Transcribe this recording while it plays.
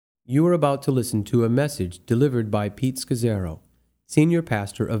You are about to listen to a message delivered by Pete Scazzaro, Senior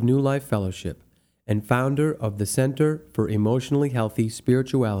Pastor of New Life Fellowship and founder of the Center for Emotionally Healthy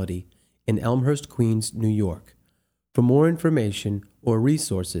Spirituality in Elmhurst, Queens, New York. For more information or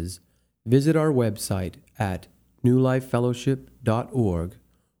resources, visit our website at newlifefellowship.org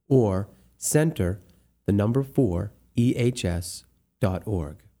or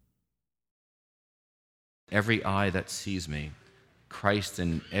center4ehs.org. Every eye that sees me, Christ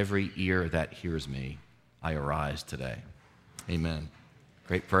in every ear that hears me, I arise today. Amen.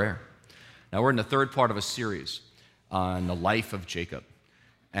 Great prayer. Now we're in the third part of a series on the life of Jacob.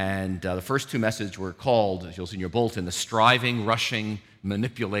 And the first two messages were called, as you'll see in your bulletin, the striving, rushing,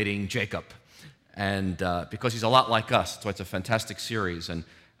 manipulating Jacob. And because he's a lot like us, so it's a fantastic series. And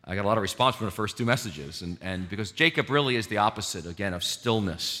I got a lot of response from the first two messages. And because Jacob really is the opposite, again, of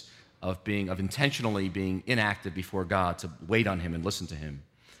stillness, of intentionally being inactive before God, to wait on him and listen to him.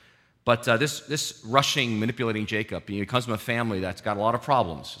 But this rushing, manipulating Jacob, he comes from a family that's got a lot of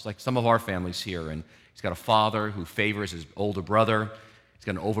problems. It's like some of our families here. And he's got a father who favors his older brother. He's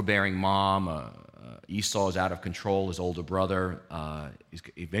got an overbearing mom. Esau is out of control, his older brother.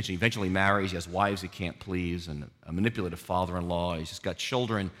 He eventually marries. He has wives he can't please, and a manipulative father-in-law. He's just got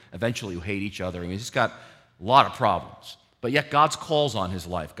children eventually who hate each other. I mean, he's just got a lot of problems. But yet God's calls on his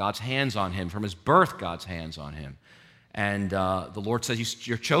life, God's hands on him. From his birth, God's hands on him. And the Lord says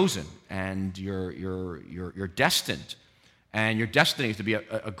you're chosen, and you're destined. And your destiny is to be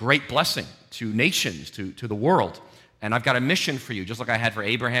a great blessing to nations, to the world. And I've got a mission for you, just like I had for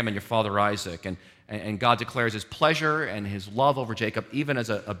Abraham and your father Isaac. And God declares his pleasure and his love over Jacob, even as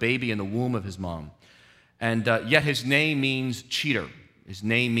a baby in the womb of his mom. And yet his name means cheater. His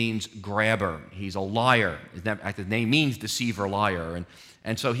name means grabber. He's a liar. His name means deceiver, liar.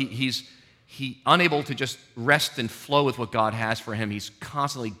 And so he's unable to just rest and flow with what God has for him. He's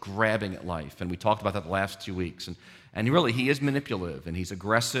constantly grabbing at life. And we talked about that the last 2 weeks. And he is manipulative, and he's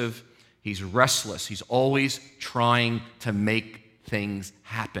aggressive. He's restless. He's always trying to make things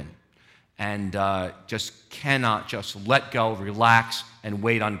happen. And just cannot just let go, relax, and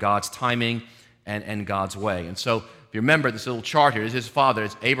wait on God's timing and God's way. And so if you remember this little chart here, this is his father.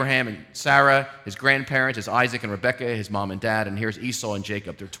 It's Abraham and Sarah, his grandparents, it's Isaac and Rebekah, his mom and dad, and here's Esau and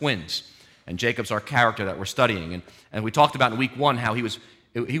Jacob. They're twins. And Jacob's our character that we're studying. And we talked about in week 1 how he was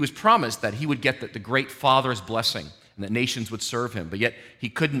promised that he would get the great father's blessing and that nations would serve him. But yet he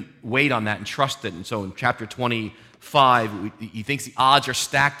couldn't wait on that and trust it. And so in chapter 25, he thinks the odds are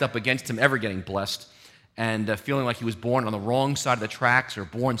stacked up against him ever getting blessed, and feeling like he was born on the wrong side of the tracks or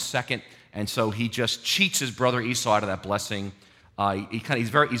born second. And so he just cheats his brother Esau out of that blessing. He's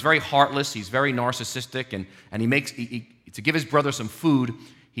very heartless. He's very narcissistic, and to give his brother some food,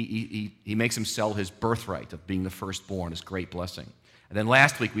 he makes him sell his birthright of being the firstborn, his great blessing. And then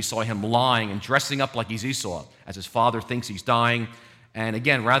last week we saw him lying and dressing up like he's Esau as his father thinks he's dying. And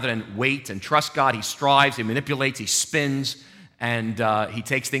again, rather than wait and trust God, he strives, he manipulates, he spins, and he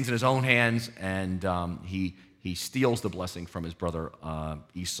takes things in his own hands, and he steals the blessing from his brother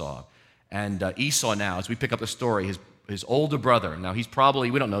Esau. And Esau now, as we pick up the story, his older brother, now he's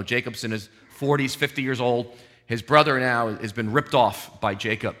probably, we don't know, Jacob's in his 40s, 50 years old. His brother now has been ripped off by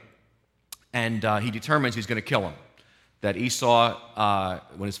Jacob, and he determines he's going to kill him. That Esau,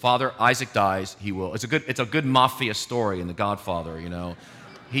 when his father Isaac dies, he will. It's a good mafia story in The Godfather.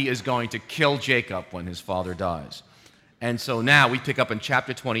 He is going to kill Jacob when his father dies. And so now we pick up in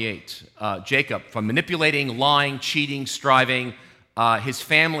chapter 28. Jacob, from manipulating, lying, cheating, striving, his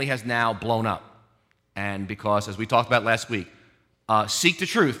family has now blown up. And because, as we talked about last week, seek the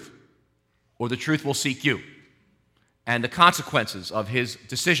truth, or the truth will seek you. And the consequences of his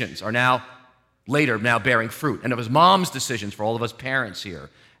decisions are now bearing fruit. And of his mom's decisions, for all of us parents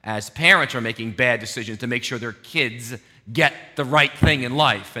here, as parents are making bad decisions to make sure their kids get the right thing in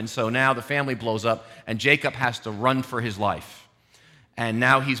life. And so now the family blows up, and Jacob has to run for his life. And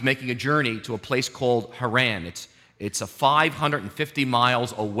now he's making a journey to a place called Haran. It's 550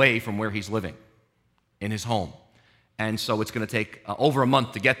 miles away from where he's living, in his home. And so it's going to take over a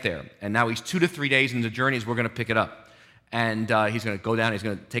month to get there. And now he's 2 to 3 days into the journey as we're going to pick it up. And he's going to go down, he's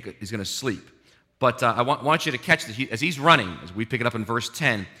going to sleep. But I want you to catch this. As he's running, as we pick it up in verse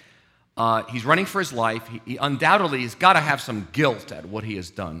 10, he's running for his life. He undoubtedly has got to have some guilt at what he has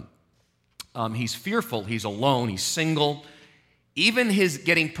done. He's fearful. He's alone. He's single. Even his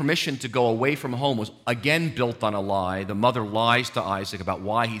getting permission to go away from home was again built on a lie. The mother lies to Isaac about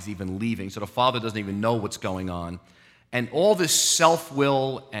why he's even leaving, so the father doesn't even know what's going on. And all this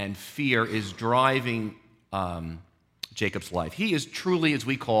self-will and fear is driving Jacob's life. He is truly, as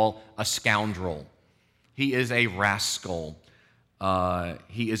we call, a scoundrel. He is a rascal.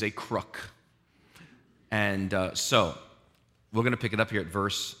 He is a crook. And so we're going to pick it up here at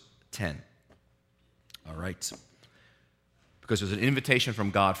verse 10. All right? Because there's an invitation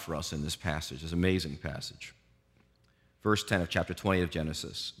from God for us in this passage, this amazing passage. Verse 10 of chapter 20 of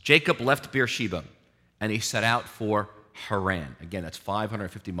Genesis. Jacob left Beersheba, and he set out for Haran. Again, that's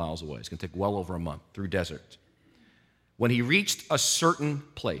 550 miles away. It's going to take well over a month through desert. When he reached a certain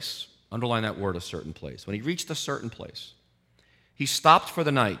place, underline that word, a certain place. When he reached a certain place, he stopped for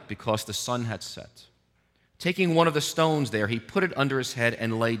the night because the sun had set. Taking one of the stones there, he put it under his head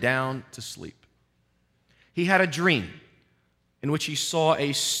and lay down to sleep. He had a dream in which he saw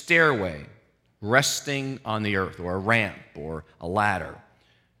a stairway resting on the earth, or a ramp, or a ladder,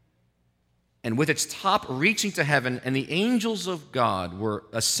 and with its top reaching to heaven, and the angels of God were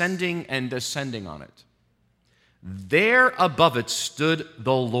ascending and descending on it. There above it stood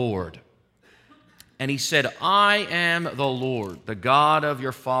the Lord, and he said, I am the Lord, the God of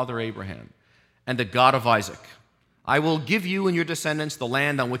your father Abraham, and the God of Isaac. I will give you and your descendants the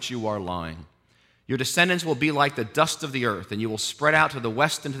land on which you are lying. Your descendants will be like the dust of the earth, and you will spread out to the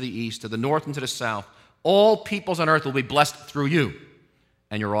west and to the east, to the north and to the south. All peoples on earth will be blessed through you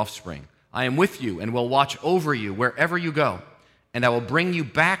and your offspring. I am with you and will watch over you wherever you go, and I will bring you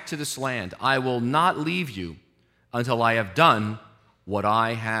back to this land. I will not leave you until I have done what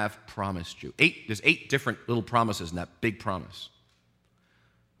I have promised you. There's 8 different little promises in that big promise.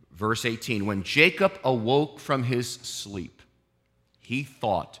 Verse 18, when Jacob awoke from his sleep, he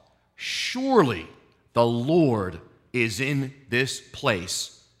thought, surely the Lord is in this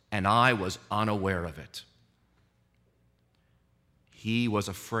place, and I was unaware of it. He was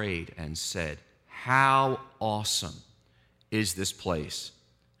afraid and said, how awesome is this place?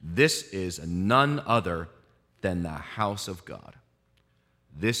 This is none other than the house of God.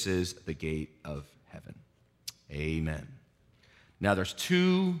 This is the gate of heaven. Amen. Now there's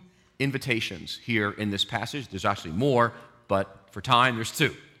 2 invitations here in this passage. There's actually more, but for time, there's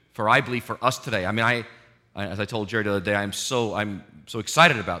 2. I believe for us today. I mean, as I told Jerry the other day, I'm so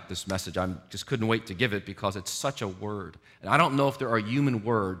excited about this message. I just couldn't wait to give it because it's such a word. And I don't know if there are human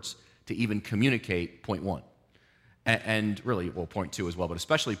words to even communicate point 1. And really, well, point 2 as well, but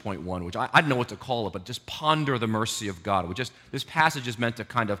especially point 1, which I don't know what to call it, but just ponder the mercy of God. This passage is meant to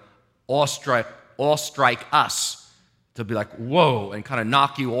kind of awestrike us, to be like, whoa, and kind of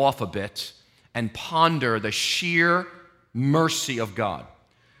knock you off a bit and ponder the sheer mercy of God.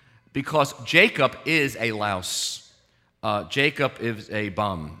 Because Jacob is a louse. Jacob is a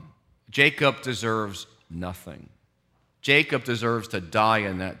bum. Jacob deserves nothing. Jacob deserves to die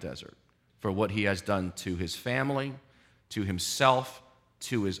in that desert for what he has done to his family, to himself,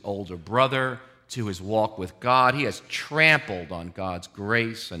 to his older brother, to his walk with God. He has trampled on God's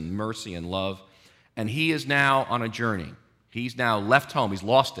grace and mercy and love, and he is now on a journey. He's now left home. He's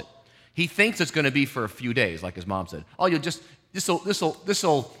lost it. He thinks it's going to be for a few days, like his mom said. Oh,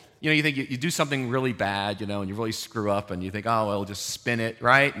 this'll. You think you do something really bad, and you really screw up, and you think, oh, well, just spin it,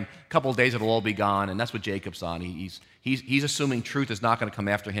 right? And a couple of days it'll all be gone, and that's what Jacob's on. He's assuming truth is not going to come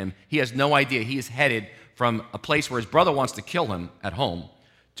after him. He has no idea. He is headed from a place where his brother wants to kill him at home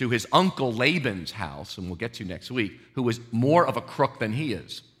to his uncle Laban's house, and we'll get to next week, who is more of a crook than he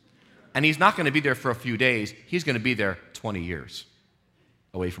is. And he's not going to be there for a few days. He's going to be there 20 years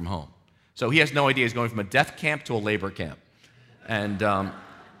away from home. So he has no idea. He's going from a death camp to a labor camp. And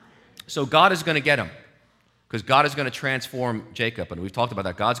so God is going to get him, because God is going to transform Jacob, and we've talked about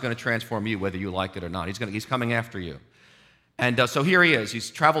that. God's going to transform you whether you like it or not. He's coming after you. And so here he is.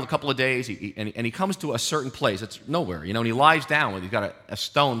 He's traveled a couple of days, and he comes to a certain place. It's nowhere, and he lies down with, he's got a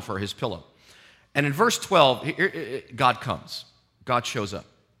stone for his pillow. And in verse 12, God comes. God shows up.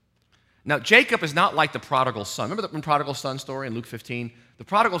 Now, Jacob is not like the prodigal son. Remember the prodigal son story in Luke 15? The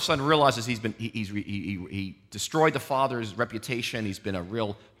prodigal son realizes he destroyed the father's reputation. He's been a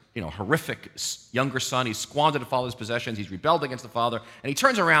real horrific younger son. He's squandered the father's possessions. He's rebelled against the father. And he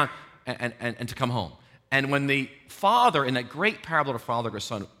turns around and to come home. And when the father, in that great parable of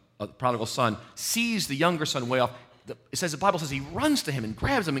the prodigal son, sees the younger son way off, the Bible says he runs to him and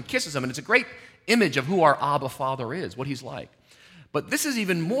grabs him and kisses him. And it's a great image of who our Abba Father is, what he's like. But this is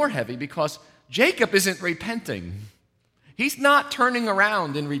even more heavy because Jacob isn't repenting. He's not turning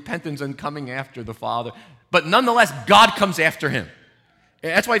around in repentance and coming after the father. But nonetheless, God comes after him.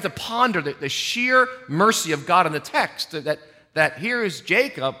 That's why you have to ponder the sheer mercy of God in the text, that here is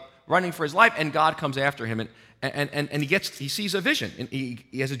Jacob running for his life, and God comes after him, and he sees a vision, and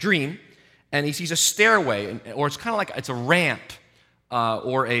he has a dream, and he sees a stairway, or it's kind of like it's a ramp,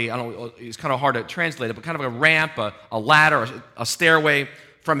 or I don't know, it's kind of hard to translate it, but kind of a ramp, a ladder, a stairway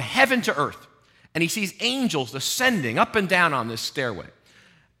from heaven to earth. And he sees angels descending up and down on this stairway.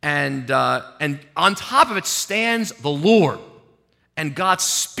 And on top of it stands the Lord. And God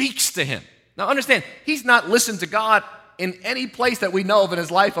speaks to him. Now understand, he's not listened to God in any place that we know of in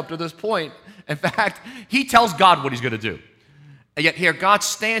his life up to this point. In fact, he tells God what he's going to do. And yet here, God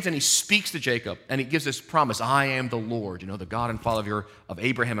stands and he speaks to Jacob, and he gives this promise, I am the Lord, the God and Father of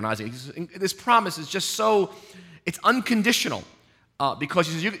Abraham and Isaac. This promise is just so, it's unconditional, because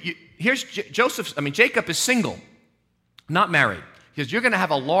he says, Jacob is single, not married. He says, you're going to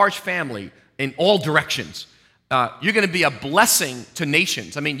have a large family in all directions. You're going to be a blessing to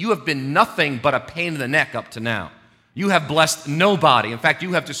nations. You have been nothing but a pain in the neck up to now. You have blessed nobody. In fact,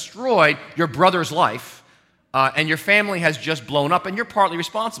 you have destroyed your brother's life. And your family has just blown up, and you're partly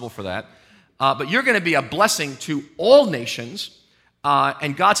responsible for that. But you're going to be a blessing to all nations.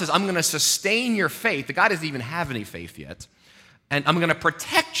 And God says, I'm going to sustain your faith. The guy doesn't even have any faith yet. And I'm going to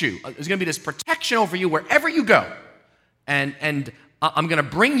protect you. There's going to be this protection over you wherever you go. And I'm going to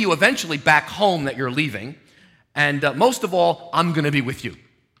bring you eventually back home that you're leaving. And most of all, I'm going to be with you.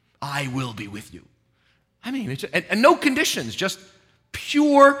 I will be with you. And no conditions, just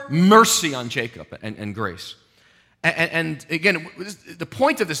pure mercy on Jacob and grace. And again, the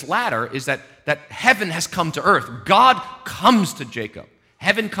point of this ladder is that heaven has come to earth. God comes to Jacob.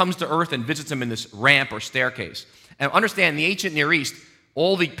 Heaven comes to earth and visits him in this ramp or staircase. And understand, in the ancient Near East,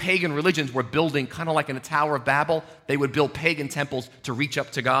 all the pagan religions were building kind of like in the Tower of Babel. They would build pagan temples to reach up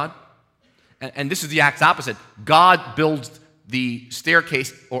to God. And this is the exact opposite. God builds the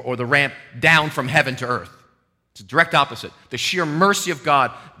staircase or the ramp down from heaven to earth. It's a direct opposite. The sheer mercy of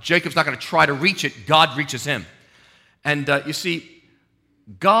God. Jacob's not going to try to reach it. God reaches him. And you see,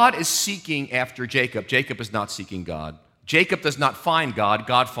 God is seeking after Jacob. Jacob is not seeking God. Jacob does not find God.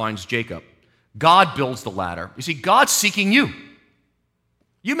 God finds Jacob. God builds the ladder. You see, God's seeking you.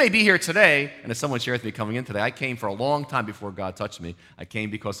 You may be here today, and as someone shared with me coming in today, I came for a long time before God touched me. I came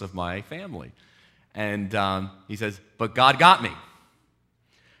because of my family. And he says, but God got me.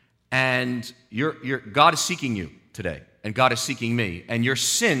 And God is seeking you today, and God is seeking me. And your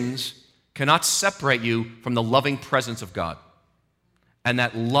sins cannot separate you from the loving presence of God and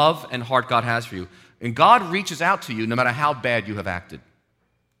that love and heart God has for you. And God reaches out to you no matter how bad you have acted,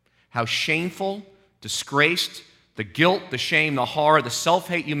 how shameful, disgraced, the guilt, the shame, the horror, the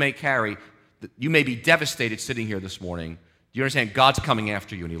self-hate you may carry. You may be devastated sitting here this morning. Do you understand? God's coming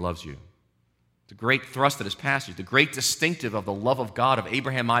after you, and he loves you. The great thrust of this passage, the great distinctive of the love of God of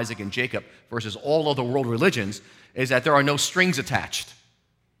Abraham, Isaac, and Jacob versus all other world religions is that there are no strings attached.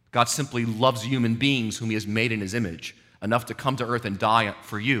 God simply loves human beings whom he has made in his image, enough to come to earth and die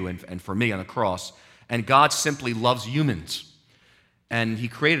for you and for me on the cross. And God simply loves humans. And he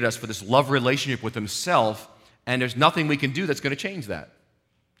created us for this love relationship with himself, and there's nothing we can do that's going to change that.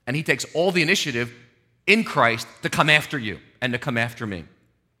 And he takes all the initiative in Christ to come after you and to come after me.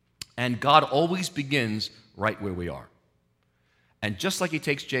 And God always begins right where we are. And just like he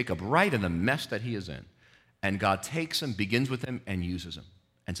takes Jacob right in the mess that he is in, and God takes him, begins with him, and uses him,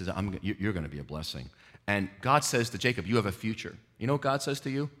 and says, you're going to be a blessing. And God says to Jacob, you have a future. You know what God says to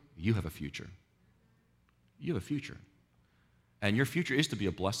you? You have a future. You have a future. And your future is to be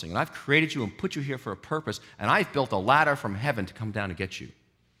a blessing. And I've created you and put you here for a purpose, and I've built a ladder from heaven to come down and get you,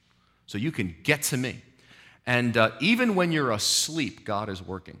 so you can get to me. And even when you're asleep, God is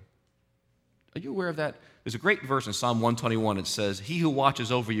working. Are you aware of that? There's a great verse in Psalm 121. It says, he who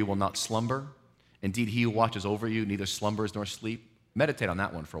watches over you will not slumber. Indeed, he who watches over you neither slumbers nor sleep. Meditate on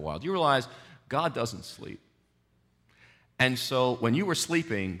that one for a while. Do you realize God doesn't sleep? And so when you were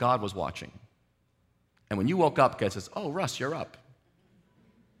sleeping, God was watching. And when you woke up, God says, oh, Russ, you're up.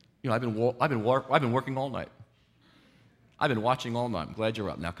 I've been working all night. I've been watching all night. I'm glad you're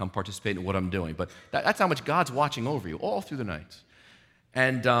up. Now come participate in what I'm doing. But that's how much God's watching over you all through the night.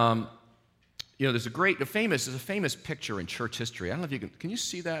 And there's a famous picture in church history. I don't know if can you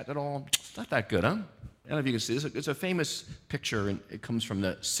see that at all? It's not that good, huh? I don't know if you can see this. It's a famous picture, and it comes from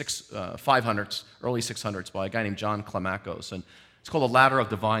the 500s, early 600s, by a guy named John Climacos, and it's called The Ladder of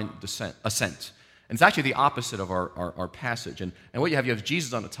Divine Ascent. And it's actually the opposite of our passage. And what you have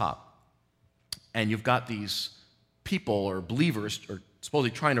Jesus on the top, and you've got these people or believers are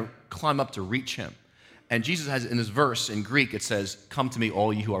supposedly trying to climb up to reach him. And Jesus has, in this verse in Greek, it says, come to me,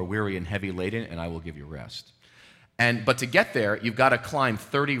 all you who are weary and heavy laden, and I will give you rest. But to get there, you've got to climb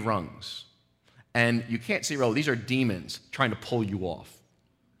 30 rungs. And you can't see, these are demons trying to pull you off.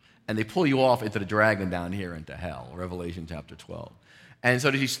 And they pull you off into the dragon down here into hell, Revelation chapter 12. And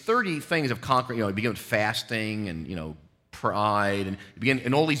so there's these 30 things of conquering. You begin with fasting and, pride, and you begin,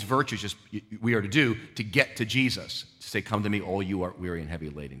 and all these virtues we are to do to get to Jesus, to say, come to me, all you are weary and heavy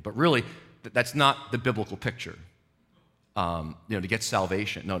laden. But really, that's not the biblical picture, to get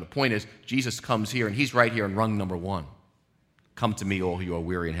salvation. No, the point is Jesus comes here, and he's right here in rung number 1. Come to me, all who are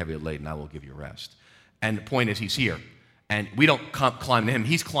weary and heavy laden, I will give you rest. And the point is he's here. And we don't climb to him.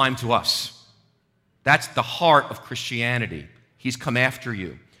 He's climbed to us. That's the heart of Christianity. He's come after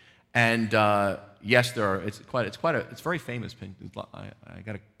you. And yes, it's very famous. I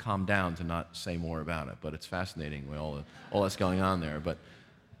got to calm down to not say more about it, but it's fascinating with all that's going on there. But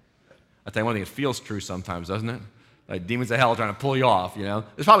I tell you one thing, it feels true sometimes, doesn't it? Like demons of hell trying to pull you off,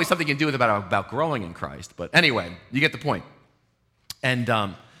 There's probably something you can do with about growing in Christ. But anyway, you get the point. And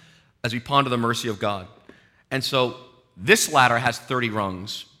as we ponder the mercy of God. And so this ladder has 30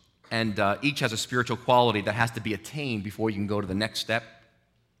 rungs, and each has a spiritual quality that has to be attained before you can go to the next step.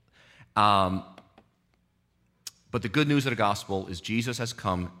 But the good news of the gospel is Jesus has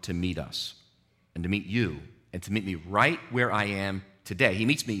come to meet us and to meet you and to meet me right where I am today. He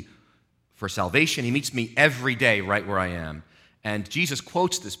meets me for salvation. He meets me every day right where I am. And Jesus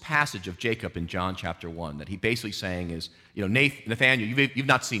quotes this passage of Jacob in John chapter 1 that he basically saying is, Nathaniel, you've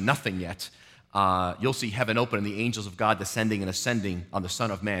not seen nothing yet. You'll see heaven open and the angels of God descending and ascending on the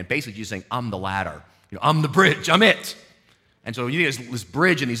Son of Man. Basically, Jesus saying, I'm the ladder. I'm the bridge. I'm it. And so you need this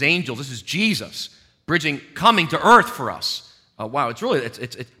bridge and these angels. This is Jesus coming to earth for us. Wow,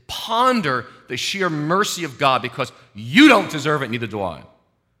 it's ponder the sheer mercy of God because you don't deserve it, neither do I.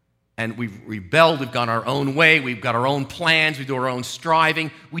 And we've rebelled, we've gone our own way, we've got our own plans, we do our own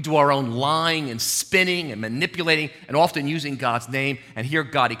striving, we do our own lying and spinning and manipulating and often using God's name. And here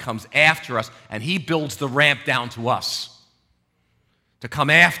God, he comes after us and he builds the ramp down to us to come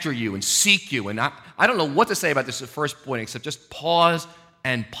after you and seek you. And I don't know what to say about this at first point except just pause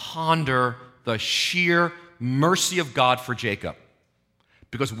and ponder the sheer mercy of God for Jacob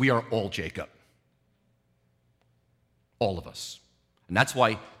because we are all Jacob. All of us. And that's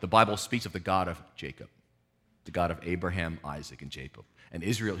why the Bible speaks of the God of Jacob, the God of Abraham, Isaac, and Jacob. And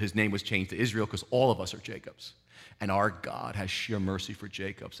Israel, his name was changed to Israel because all of us are Jacobs. And our God has sheer mercy for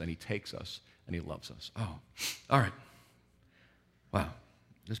Jacobs, and he takes us and he loves us. Oh, all right. Wow.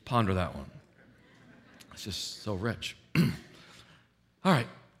 Just ponder that one. It's just so rich. All right.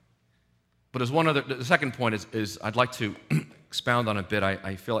 But there's one other, the second point is I'd like to expound on a bit.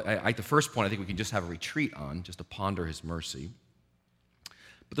 I feel like the first point I think we can just have a retreat on, just to ponder his mercy.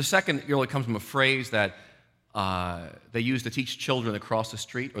 But the second really comes from a phrase that they use to teach children across the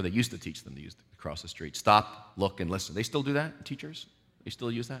street, or they used to teach them to use across the street. Stop, look, and listen. They still do that, teachers? They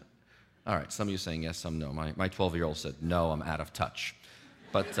still use that? All right, some of you are saying yes, some no. My 12-year-old said, no, I'm out of touch.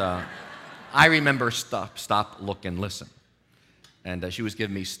 But I remember stop, look, and listen. And she was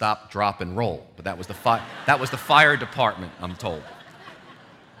giving me stop, drop, and roll. But that was the fire department, I'm told,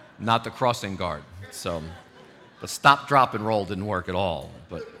 not the crossing guard. So, but stop, drop, and roll didn't work at all.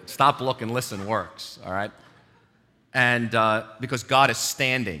 But stop, look, and listen works, all right? And because God is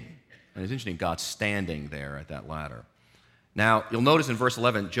standing. And it's interesting, God's standing there at that ladder. Now, you'll notice in verse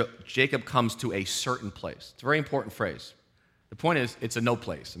 11, Jacob comes to a certain place. It's a very important phrase. The point is, it's a no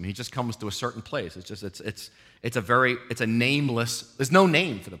place. I mean, he just comes to a certain place. It's a nameless, there's no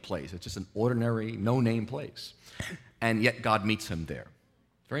name for the place. It's just an ordinary, no-name place. And yet God meets him there.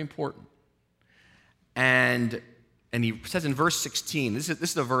 It's very important. And he says in verse 16, this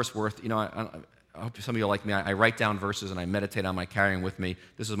is a verse worth, I hope some of you are like me. I write down verses and I meditate on my carrying with me.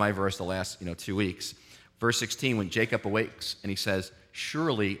 This is my verse the last 2 weeks. Verse 16, when Jacob awakes and he says,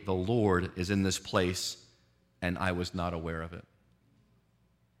 surely the Lord is in this place and I was not aware of it.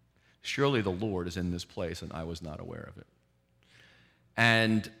 Surely the Lord is in this place and I was not aware of it.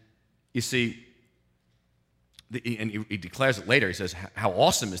 And you see, and he declares it later. He says, how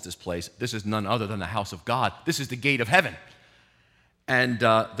awesome is this place? This is none other than the house of God. This is the gate of heaven. And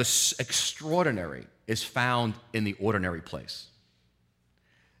the extraordinary is found in the ordinary place.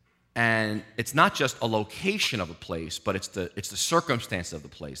 And it's not just a location of a place, but it's the circumstances of the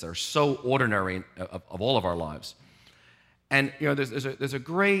place that are so ordinary of all of our lives. And there's a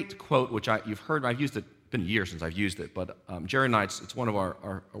great quote which you've heard. I've used it. It's been years since I've used it, but Jerry and I, it's one of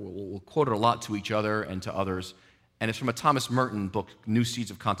we'll quote it a lot to each other and to others. And it's from a Thomas Merton book, New Seeds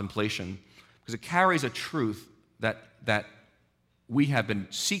of Contemplation, because it carries a truth that we have been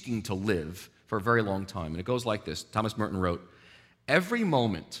seeking to live for a very long time. And it goes like this. Thomas Merton wrote, every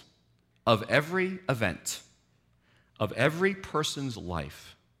moment of every event of every person's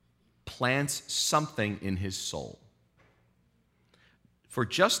life plants something in his soul. For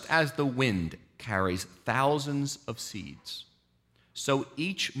just as the wind carries thousands of seeds, so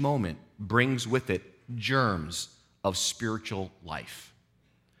each moment brings with it germs of spiritual life.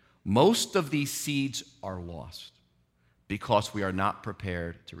 Most of these seeds are lost because we are not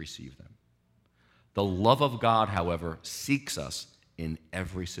prepared to receive them. The love of God, however, seeks us in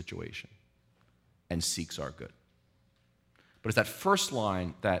every situation and seeks our good. But it's that first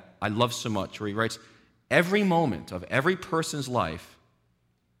line that I love so much, where he writes, every moment of every person's life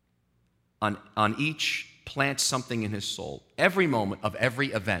on each plants something in his soul. Every moment of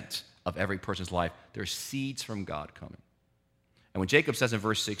every event of every person's life, there's seeds from God coming. And when Jacob says in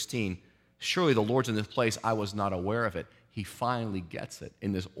verse 16, surely the Lord's in this place, I was not aware of it, he finally gets it.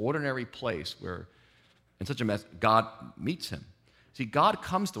 In this ordinary place where, in such a mess, God meets him. See, God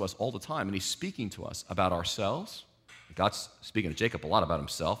comes to us all the time, and he's speaking to us about ourselves. God's speaking to Jacob a lot about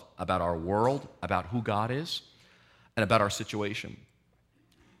himself, about our world, about who God is, and about our situation.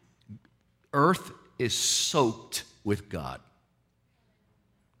 Earth is soaked with God.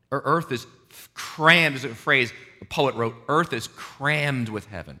 Earth is crammed, is a phrase a poet wrote, earth is crammed with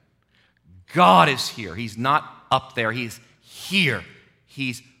heaven. God is here. He's not up there. He's here.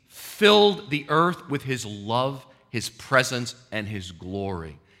 He's filled the earth with his love, his presence, and his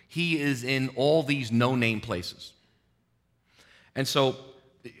glory. He is in all these no-name places. And so,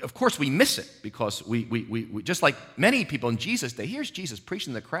 of course, we miss it because we just like many people in Jesus' day, here's Jesus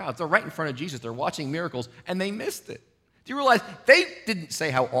preaching to the crowds. They're right in front of Jesus. They're watching miracles, and they missed it. Do you realize they didn't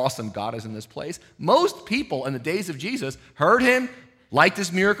say how awesome God is in this place? Most people in the days of Jesus heard him, liked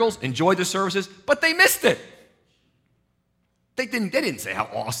his miracles, enjoyed the services, but they missed it. They didn't say how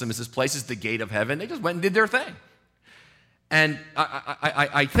awesome is this place, is the gate of heaven. They just went and did their thing. And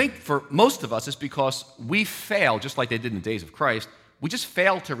I think for most of us, it's because we fail, just like they did in the days of Christ, we just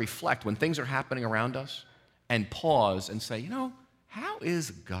fail to reflect when things are happening around us and pause and say, how is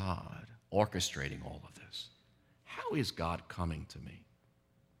God orchestrating all of this? How is God coming to me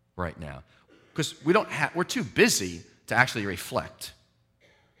right now? Because we're too busy to actually reflect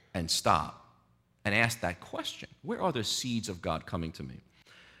and stop and ask that question. Where are the seeds of God coming to me?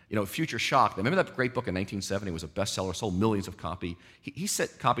 Future Shock, remember that great book in 1970 was a bestseller, sold millions of copies. He said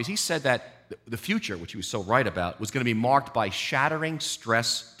that the future, which he was so right about, was going to be marked by shattering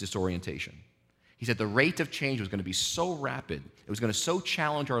stress disorientation. He said the rate of change was going to be so rapid, it was going to so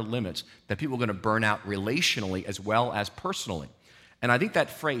challenge our limits that people were going to burn out relationally as well as personally. And I think that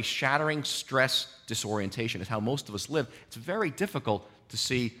phrase, shattering stress disorientation, is how most of us live. It's very difficult to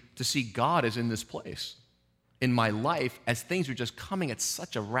see God is in this place in my life as things are just coming at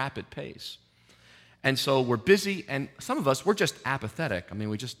such a rapid pace. And so we're busy, and some of us, we're just apathetic. I mean,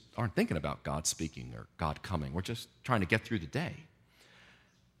 we just aren't thinking about God speaking or God coming. We're just trying to get through the day.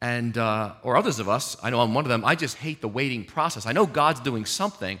 And or others of us, I know I'm one of them, I just hate the waiting process. I know God's doing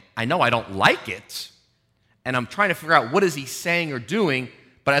something. I know I don't like it. And I'm trying to figure out what is he saying or doing,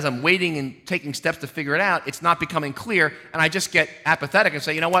 but as I'm waiting and taking steps to figure it out, it's not becoming clear, and I just get apathetic and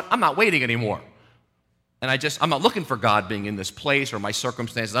say, you know what, I'm not waiting anymore. And I'm not looking for God being in this place or my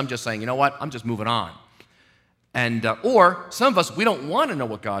circumstances. I'm just saying, you know what, I'm just moving on. And or some of us, we don't want to know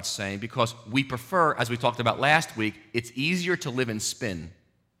what God's saying because we prefer, as we talked about last week, it's easier to live in spin.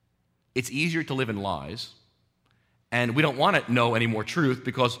 It's easier to live in lies. And we don't want to know any more truth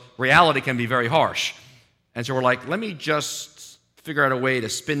because reality can be very harsh. And so we're like, let me just figure out a way to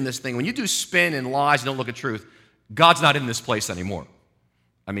spin this thing. When you do spin and lies and don't look at truth, God's not in this place anymore.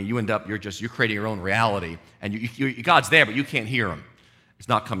 I mean, you end up, you're creating your own reality. And God's there, but you can't hear him. It's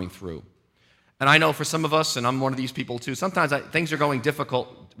not coming through. And I know for some of us, and I'm one of these people too, sometimes things are going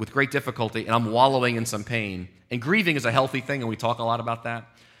with great difficulty, and I'm wallowing in some pain. And grieving is a healthy thing, and we talk a lot about that.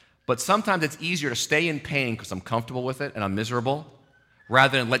 But sometimes it's easier to stay in pain because I'm comfortable with it and I'm miserable,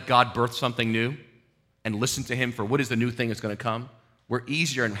 rather than let God birth something new and listen to him for what is the new thing that's going to come. We're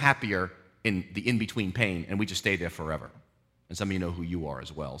easier and happier in the in-between pain, and we just stay there forever. And some of you know who you are as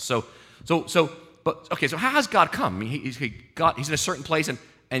well. So how has God come? I mean, he's in a certain place,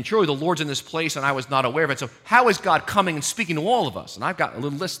 and surely the Lord's in this place, and I was not aware of it. So how is God coming and speaking to all of us? And I've got a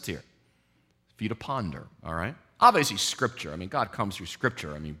little list here for you to ponder, all right? Obviously, Scripture. I mean, God comes through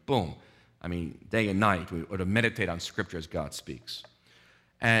Scripture. I mean, boom. I mean, day and night, we ought to meditate on Scripture as God speaks.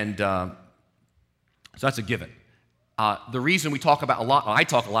 And so that's a given. The reason I talk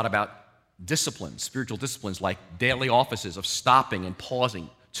a lot about disciplines, spiritual disciplines, like daily offices of stopping and pausing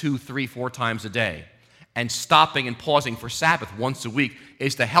 2, 3, 4 times a day, and stopping and pausing for Sabbath once a week,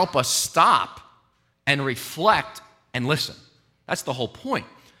 is to help us stop and reflect and listen. That's the whole point.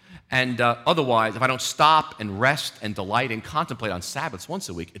 And otherwise, if I don't stop and rest and delight and contemplate on Sabbaths once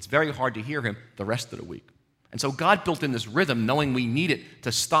a week, it's very hard to hear him the rest of the week. And so God built in this rhythm, knowing we need it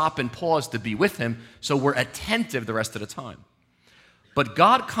to stop and pause to be with him, so we're attentive the rest of the time. But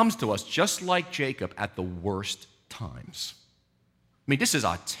God comes to us just like Jacob at the worst times. I mean, this is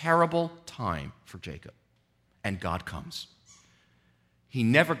a terrible time for Jacob, and God comes. he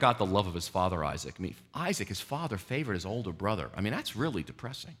never got the love of his father Isaac. I mean, Isaac, his father, favored his older brother. I mean, that's really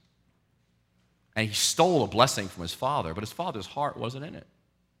depressing. And he stole a blessing from his father, but his father's heart wasn't in it.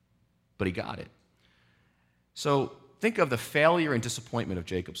 But he got it. So think of the failure and disappointment of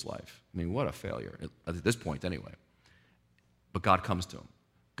Jacob's life. I mean, what a failure, at this point anyway. But God comes to him.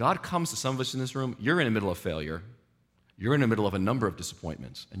 God comes to some of us in this room. You're in the middle of failure. You're in the middle of a number of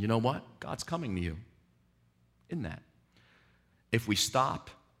disappointments. And you know what? God's coming to you in that. If we stop,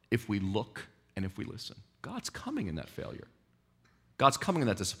 if we look, and if we listen, God's coming in that failure. God's coming in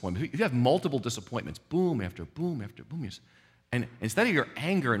that disappointment. If you have multiple disappointments, boom after boom after boom, and instead of your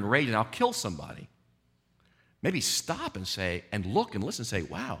anger and rage, and I'll kill somebody, maybe stop and say, and look and listen and say,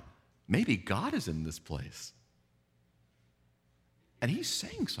 wow, maybe God is in this place. And he's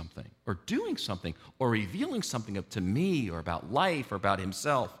saying something or doing something or revealing something up to me or about life or about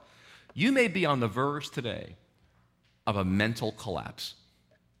himself. You may be on the verge today of a mental collapse.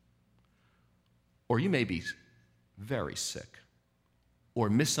 Or you may be very sick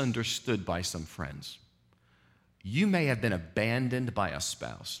or misunderstood by some friends. You may have been abandoned by a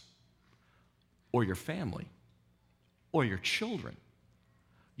spouse or your family or your children.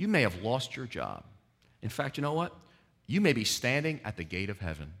 You may have lost your job. In fact, you know what? You may be standing at the gate of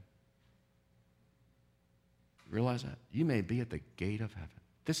heaven. Realize that? You may be at the gate of heaven.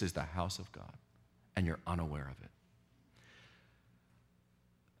 This is the house of God, and you're unaware of it.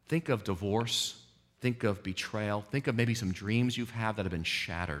 Think of divorce. Think of betrayal. Think of maybe some dreams you've had that have been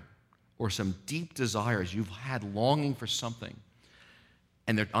shattered, or some deep desires you've had longing for something,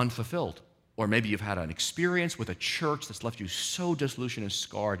 and they're unfulfilled. Or maybe you've had an experience with a church that's left you so disillusioned and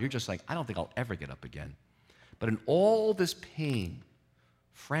scarred, you're just like, I don't think I'll ever get up again. But in all this pain,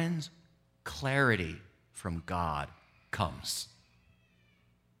 friends, clarity from God comes.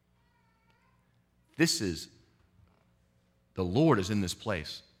 The Lord is in this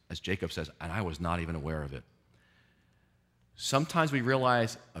place, as Jacob says, and I was not even aware of it. Sometimes we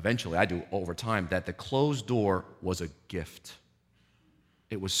realize, eventually I do over time, that the closed door was a gift.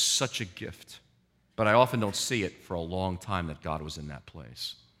 It was such a gift. But I often don't see it for a long time that God was in that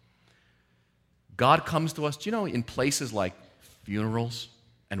place. God comes to us, do you know, in places like funerals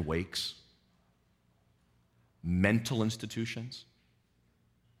and wakes, mental institutions,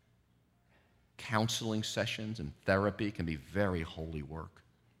 counseling sessions and therapy can be very holy work.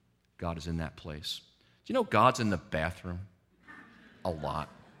 God is in that place. Do you know God's in the bathroom? A lot.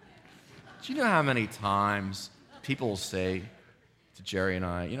 Do you know how many times people will say to Jerry and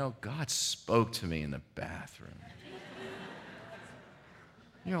I, you know, God spoke to me in the bathroom.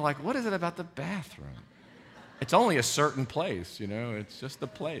 You're like, what is it about the bathroom? It's only a certain place, you know, it's just a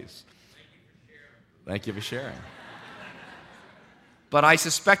place. Thank you for sharing. But I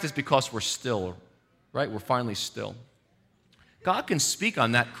suspect it's because we're still, right? We're finally still. God can speak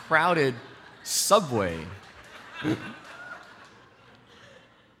on that crowded subway.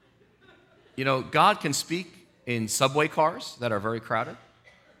 You know, God can speak in subway cars that are very crowded,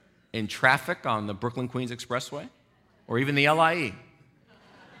 in traffic on the Brooklyn-Queens Expressway, or even the LIE.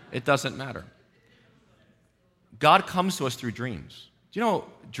 It doesn't matter. God comes to us through dreams. Do you know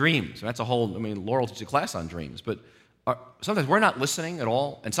dreams? That's a whole, Laurel teaches a class on dreams, but sometimes we're not listening at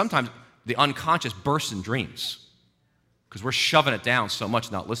all, and sometimes the unconscious bursts in dreams because we're shoving it down so much,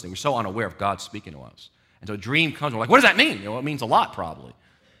 not listening. We're so unaware of God speaking to us. And so a dream comes, we're like, what does that mean? You know, it means a lot probably.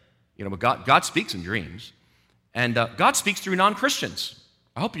 You know, but God speaks in dreams, and God speaks through non-Christians.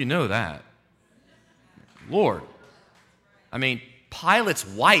 I hope you know that. Lord. Pilate's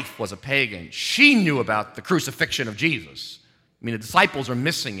wife was a pagan. She knew about the crucifixion of Jesus. The disciples are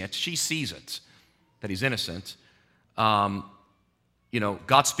missing it. She sees it, that he's innocent. God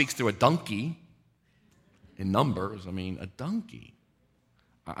speaks through a donkey in Numbers. A donkey.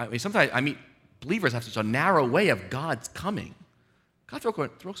 Sometimes I meet believers have such a narrow way of God's coming. God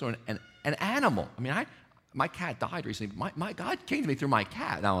throws on an animal. My cat died recently. My God came to me through my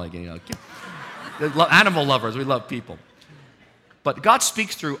cat. Now, animal lovers, we love people. But God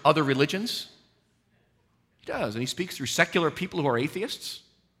speaks through other religions. He does, and he speaks through secular people who are atheists.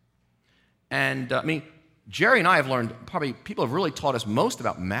 And, Jerry and I have learned, probably people have really taught us most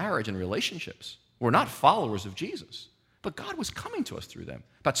about marriage and relationships. We're not followers of Jesus, but God was coming to us through them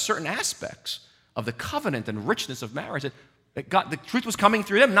about certain aspects of the covenant and richness of marriage. That God, the truth was coming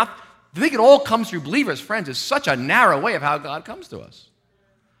through them. Not to think it all comes through believers, friends, is such a narrow way of how God comes to us.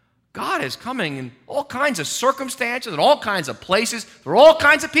 God is coming in all kinds of circumstances and all kinds of places for all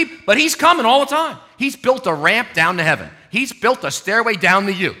kinds of people, but he's coming all the time. He's built a ramp down to heaven. He's built a stairway down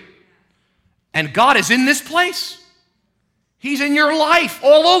to you. And God is in this place. He's in your life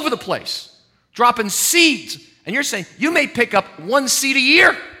all over the place, dropping seeds. And And you're saying you may pick up one seed a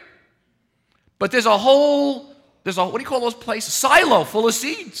year, but there's a what do you call those places? Silo full of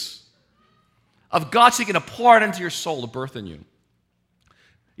seeds of God seeking to pour it into your soul to birth in you.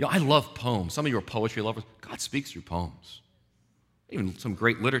 You know, I love poems. Some of you are poetry lovers. God speaks through poems. Even some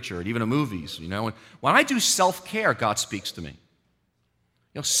great literature and even in movies, you know. And when I do self-care, God speaks to me.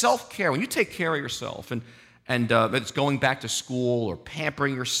 You know, self-care, when you take care of yourself, and it's going back to school or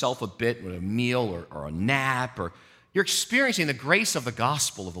pampering yourself a bit with a meal or a nap, or you're experiencing the grace of the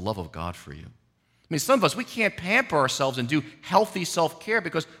gospel of the love of God for you. I mean, some of us, we can't pamper ourselves and do healthy self-care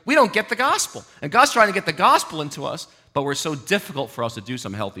because we don't get the gospel. And God's trying to get the gospel into us, but we're so difficult for us to do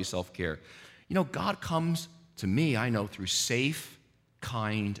some healthy self-care. You know, God comes to me, I know, through safe,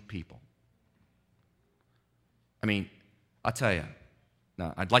 kind people. I mean, I'll tell you,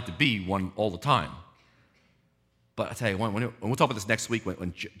 now, I'd like to be one all the time. But I'll tell you, when we'll talk about this next week,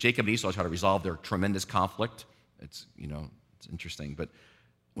 when Jacob and Esau try to resolve their tremendous conflict, it's interesting. But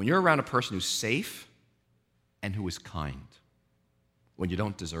when you're around a person who's safe and who is kind, when you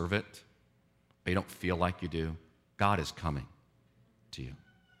don't deserve it, or you don't feel like you do, God is coming to you.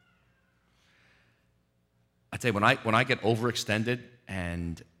 I tell you, when I get overextended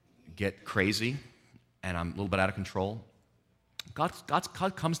and get crazy and I'm a little bit out of control, God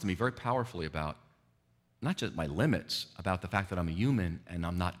comes to me very powerfully about not just my limits, about the fact that I'm a human and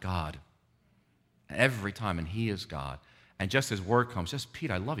I'm not God. Every time, and He is God. And just His word comes, just, Pete,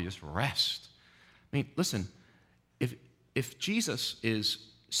 I love you, just rest. I mean, listen, if Jesus is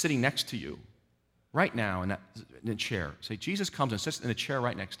sitting next to you right now in a chair, say Jesus comes and sits in a chair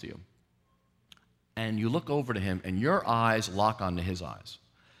right next to you, and you look over to Him and your eyes lock onto His eyes,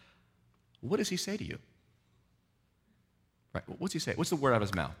 what does He say to you? Right? What's He say? What's the word out of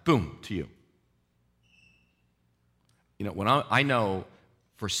His mouth? Boom, to you. You know, when I know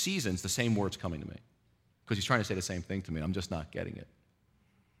for seasons the same word's coming to me because He's trying to say the same thing to me. I'm just not getting it.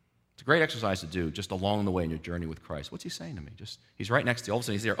 It's a great exercise to do just along the way in your journey with Christ. What's He saying to me? Just He's right next to you. All of a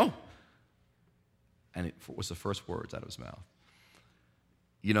sudden He's there. Oh! And it was the first words out of His mouth.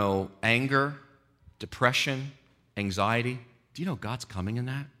 You know, anger, depression, anxiety. Do you know God's coming in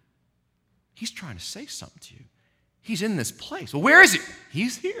that? He's trying to say something to you. He's in this place. Well, where is He?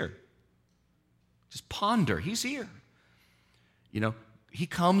 He's here. Just ponder. He's here. You know, He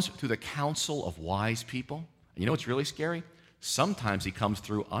comes through the counsel of wise people. And you know what's really scary? Sometimes He comes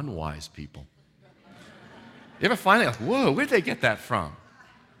through unwise people. You ever find that? Like, whoa, where did they get that from?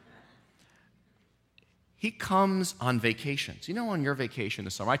 He comes on vacations. You know, on your vacation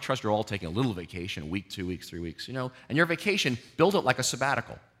this summer, I trust you're all taking a little vacation, a week, 2 weeks, 3 weeks, you know, and your vacation, build it like a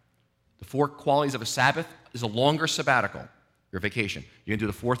sabbatical. The 4 qualities of a Sabbath is a longer sabbatical, your vacation. You're going to do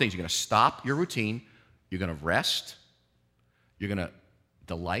the 4 things. You're going to stop your routine. You're going to rest. You're going to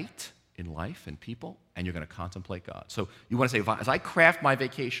delight in life and people, and you're going to contemplate God. So you want to say, as I craft my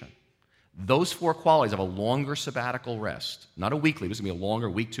vacation, those 4 qualities of a longer sabbatical rest, not a weekly, this is going to be a longer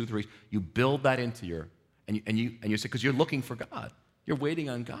week, 2, 3, you build that into your, and you say, because you're looking for God. You're waiting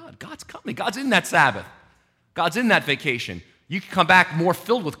on God. God's coming. God's in that Sabbath. God's in that vacation. You can come back more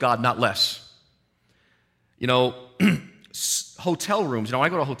filled with God, not less. You know, hotel rooms. You know, I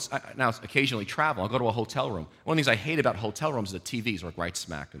go to now occasionally travel. I'll go to a hotel room. One of the things I hate about hotel rooms is the TVs are right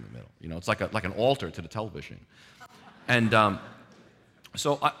smack in the middle. You know, it's like an altar to the television. And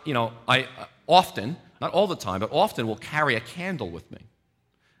so I often, not all the time, but often will carry a candle with me.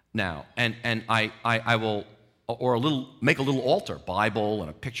 Now, and I will, or make a little altar, Bible and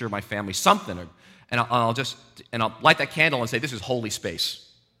a picture of my family, something, and I'll light that candle and say, this is holy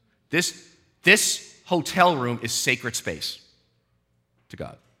space. This hotel room is sacred space to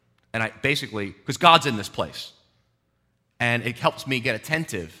God. And I basically, because God's in this place. And it helps me get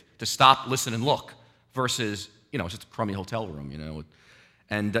attentive to stop, listen, and look versus, you know, it's just a crummy hotel room, you know.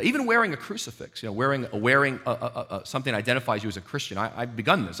 And even wearing a crucifix, you know, wearing something that identifies you as a Christian. I've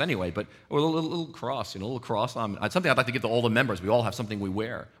begun this anyway, but or a little cross, you know, a little cross. Something I'd like to give to all the members. We all have something we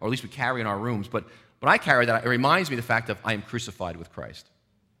wear, or at least we carry in our rooms. But when I carry that, it reminds me of the fact that I am crucified with Christ.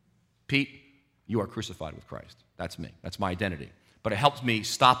 Pete, you are crucified with Christ. That's me. That's my identity. But it helps me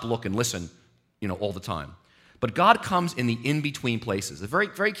stop, look, and listen, you know, all the time. But God comes in the in-between places. The very,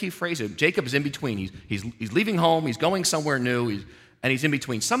 very key phrase is Jacob is in between. He's leaving home. He's going somewhere new. And he's in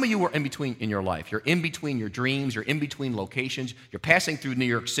between. Some of you are in between in your life. You're in between your dreams. You're in between locations. You're passing through New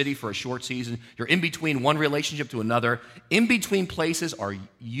York City for a short season. You're in between one relationship to another. In between places are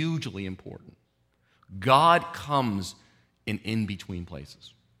hugely important. God comes in between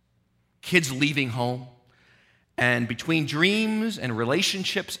places. Kids leaving home. And between dreams and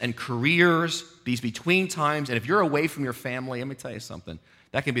relationships and careers, these between times, and if you're away from your family, let me tell you something,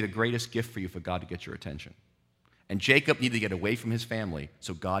 that can be the greatest gift for you for God to get your attention. And Jacob needed to get away from his family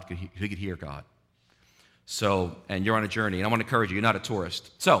so he could hear God. So, and you're on a journey, and I want to encourage you, you're not a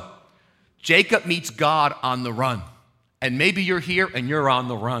tourist. So, Jacob meets God on the run. And maybe you're here and you're on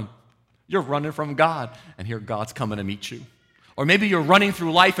the run. You're running from God, and here God's coming to meet you. Or maybe you're running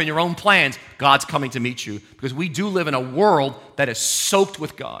through life and your own plans. God's coming to meet you, because we do live in a world that is soaked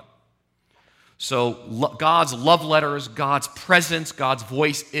with God. So God's love letters, God's presence, God's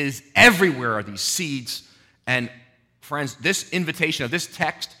voice is everywhere are these seeds. And friends, this invitation of this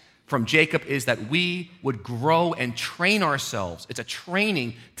text from Jacob is that we would grow and train ourselves. It's a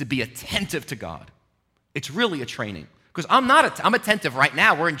training to be attentive to God. It's really a training. Because I'm attentive right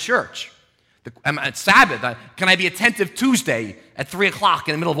now. We're in church. I'm at Sabbath. Can I be attentive Tuesday at 3 o'clock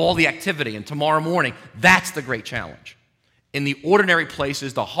in the middle of all the activity and tomorrow morning? That's the great challenge. In the ordinary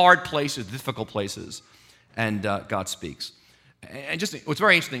places, the hard places, the difficult places, and God speaks. And just what's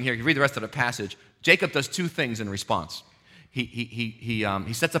very interesting here, if you read the rest of the passage, Jacob does two things in response. He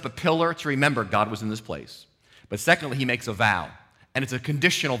sets up a pillar to remember God was in this place. But secondly, he makes a vow. And it's a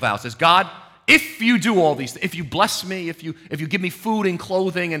conditional vow. It says, God, if you do all these things, if you bless me, if you give me food and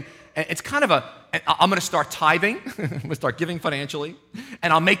clothing, and it's kind of I'm going to start tithing, I'm going to start giving financially,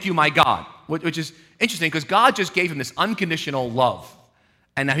 and I'll make you my God, which is interesting because God just gave him this unconditional love.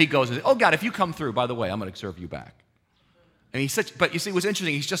 And now he goes, oh God, if you come through, by the way, I'm going to serve you back. And but you see, what's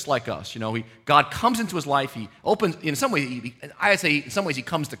interesting, he's just like us. God comes into his life, he opens, in some ways, I would say in some ways he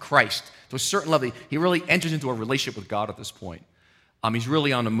comes to Christ to a certain level. He really enters into a relationship with God at this point. He's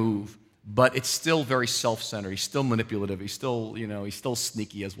really on the move. But it's still very self-centered. He's still manipulative. He's still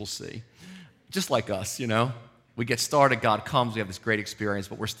sneaky, as we'll see. Just like us, We get started, God comes, we have this great experience,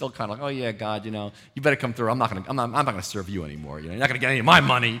 but we're still kind of like, oh yeah, God, you better come through. I'm not gonna serve you anymore. You're not gonna get any of my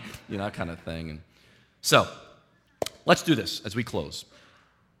money, kind of thing. And so, let's do this as we close.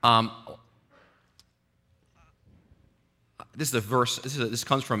 This is a verse. This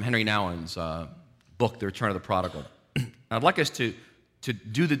comes from Henry Nouwen's book, The Return of the Prodigal. I'd like us to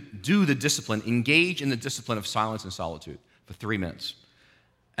do the discipline, engage in the discipline of silence and solitude for 3 minutes,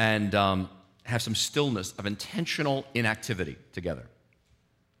 and have some stillness of intentional inactivity together.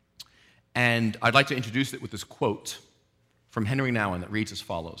 And I'd like to introduce it with this quote from Henry Nouwen that reads as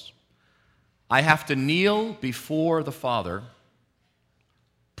follows: I have to kneel before the Father,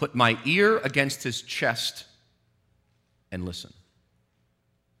 put my ear against his chest, and listen,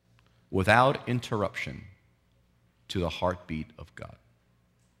 without interruption, to the heartbeat of God.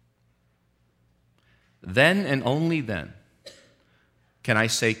 Then and only then can I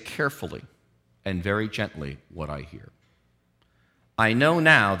say carefully and very gently what I hear. I know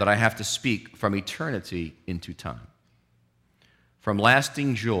now that I have to speak from eternity into time, from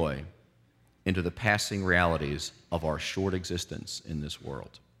lasting joy into the passing realities of our short existence in this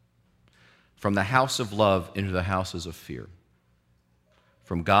world, from the house of love into the houses of fear,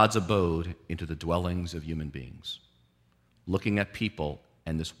 from God's abode into the dwellings of human beings, looking at people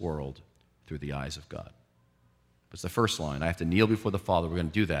and this world through the eyes of God. It's the first line. I have to kneel before the Father. We're going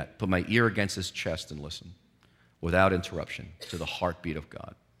to do that. Put my ear against his chest and listen without interruption to the heartbeat of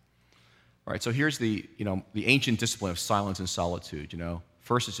God. All right, so here's the ancient discipline of silence and solitude.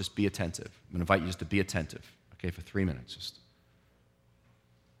 First is just be attentive. I'm going to invite you just to be attentive, okay, for 3 minutes. Just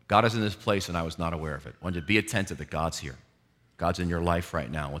God is in this place and I was not aware of it. I want you to be attentive that God's here. God's in your life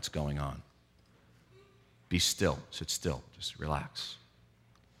right now. What's going on? Be still. Sit still. Just relax.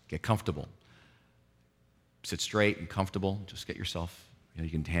 Get comfortable. Sit straight and comfortable. Just get yourself, you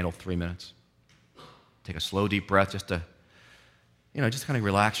can handle 3 minutes. Take a slow, deep breath just to, just kind of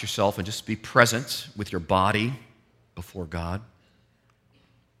relax yourself and just be present with your body before God.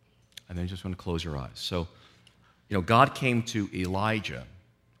 And then you just want to close your eyes. So, God came to Elijah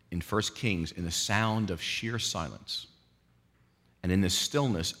in 1 Kings in the sound of sheer silence. And in this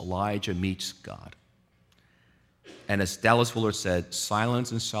stillness, Elijah meets God. And as Dallas Willard said,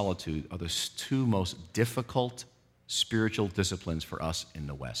 silence and solitude are the two most difficult spiritual disciplines for us in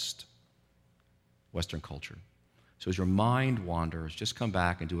the West, Western culture. So as your mind wanders, just come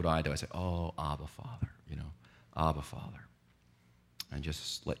back and do what I do. I say, oh, Abba, Father, Abba, Father. And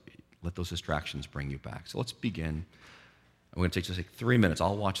just let those distractions bring you back. So let's begin. I'm going to take just 3 minutes.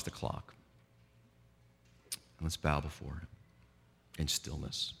 I'll watch the clock. And let's bow before him in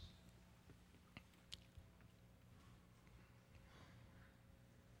stillness.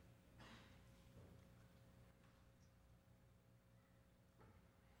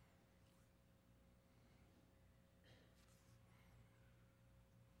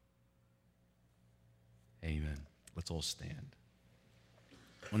 Amen. Let's all stand.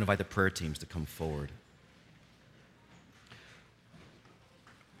 I want to invite the prayer teams to come forward.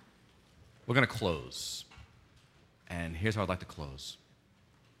 We're going to close. And here's how I'd like to close.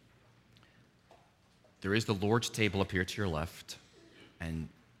 There is the Lord's table up here to your left, and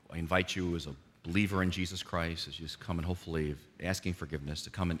I invite you as a believer in Jesus Christ, as you come and hopefully asking forgiveness, to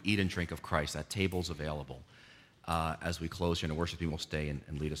come and eat and drink of Christ. That table's available as we close here, and the worship team will stay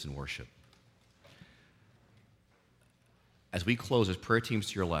and lead us in worship. As we close, as prayer teams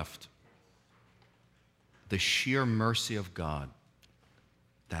to your left, the sheer mercy of God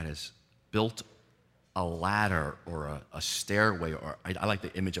that has built a ladder or a stairway, or I like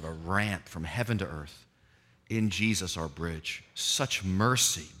the image of a ramp from heaven to earth in Jesus, our bridge. Such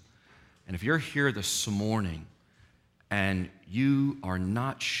mercy. And if you're here this morning and you are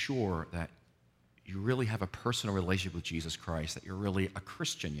not sure that you really have a personal relationship with Jesus Christ, that you're really a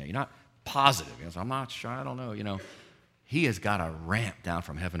Christian yet, you're not positive. You know, I'm not sure, I don't know, He has got a ramp down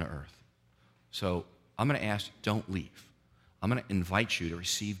from heaven to earth. So I'm going to ask you, don't leave. I'm going to invite you to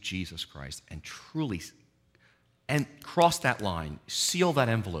receive Jesus Christ and truly and cross that line, seal that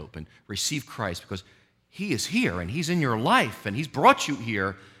envelope, and receive Christ, because He is here and He's in your life and He's brought you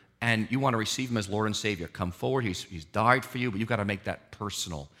here, and you want to receive Him as Lord and Savior. Come forward. He's died for you, but you've got to make that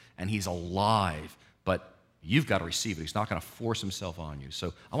personal. And He's alive, but you've got to receive it. He's not going to force Himself on you.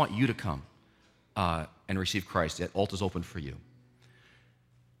 So I want you to come and receive Christ. That altar's open for you.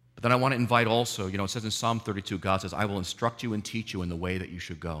 But then I want to invite also, it says in Psalm 32, God says, I will instruct you and teach you in the way that you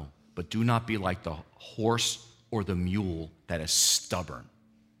should go. But do not be like the horse or the mule that is stubborn.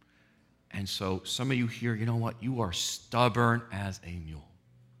 And so some of you here, you know what? You are stubborn as a mule.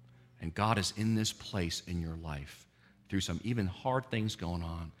 And God is in this place in your life through some even hard things going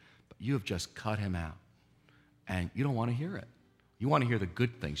on, but you have just cut Him out. And you don't want to hear it. You want to hear the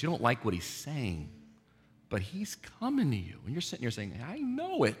good things. You don't like what He's saying, but He's coming to you. And you're sitting here saying, I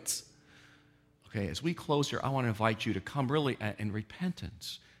know it. Okay, as we close here, I want to invite you to come really in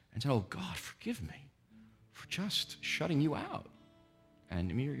repentance and say, oh, God, forgive me for just shutting you out.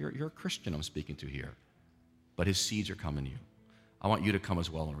 And I mean, you're a Christian I'm speaking to here, but His seeds are coming to you. I want you to come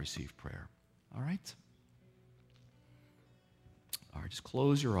as well and receive prayer. All right? All right, just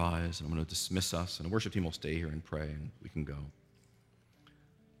close your eyes, and I'm going to dismiss us, and the worship team will stay here and pray, and we can go.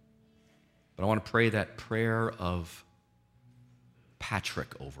 But I want to pray that prayer of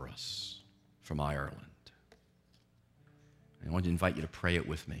Patrick over us from Ireland. And I want to invite you to pray it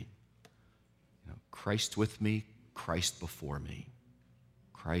with me. Christ with me, Christ before me,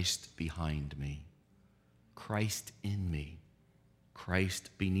 Christ behind me, Christ in me, Christ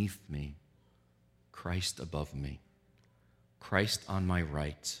beneath me, Christ above me, Christ on my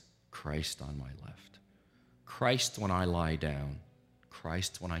right, Christ on my left, Christ when I lie down,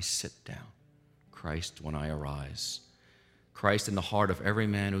 Christ when I sit down, Christ when I arise, Christ in the heart of every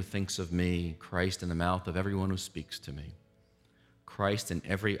man who thinks of me, Christ in the mouth of everyone who speaks to me, Christ in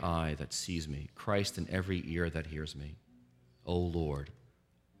every eye that sees me, Christ in every ear that hears me. O Lord,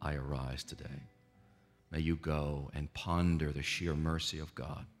 I arise today. May you go and ponder the sheer mercy of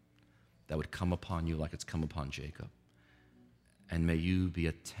God that would come upon you like it's come upon Jacob. And may you be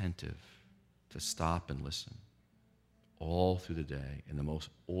attentive to stop and listen all through the day in the most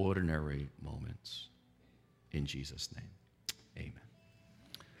ordinary moments. In Jesus' name, amen.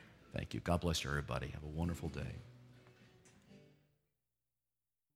 Thank you. God bless you, everybody. Have a wonderful day.